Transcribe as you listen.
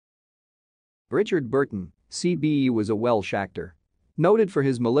Richard Burton, CBE, was a Welsh actor. Noted for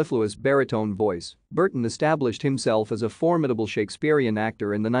his mellifluous baritone voice, Burton established himself as a formidable Shakespearean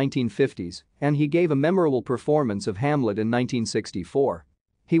actor in the 1950s, and he gave a memorable performance of Hamlet in 1964.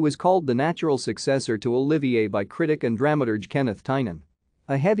 He was called the natural successor to Olivier by critic and dramaturge Kenneth Tynan.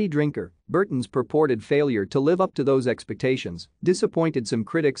 A heavy drinker, Burton's purported failure to live up to those expectations disappointed some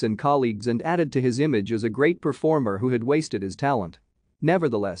critics and colleagues and added to his image as a great performer who had wasted his talent.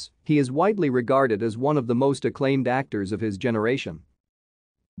 Nevertheless, he is widely regarded as one of the most acclaimed actors of his generation.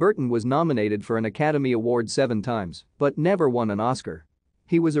 Burton was nominated for an Academy Award 7 times, but never won an Oscar.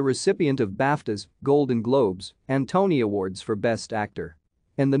 He was a recipient of BAFTAs, Golden Globes, and Tony Awards for Best Actor.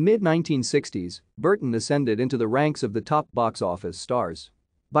 In the mid-1960s, Burton ascended into the ranks of the top box office stars.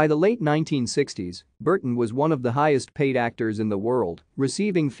 By the late 1960s, Burton was one of the highest-paid actors in the world,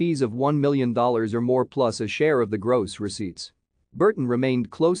 receiving fees of $1 million or more plus a share of the gross receipts. Burton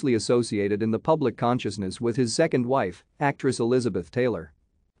remained closely associated in the public consciousness with his second wife, actress Elizabeth Taylor.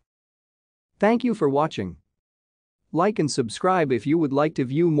 Thank you for watching. Like and subscribe if you would like to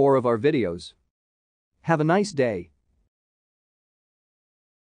view more of our videos. Have a nice day.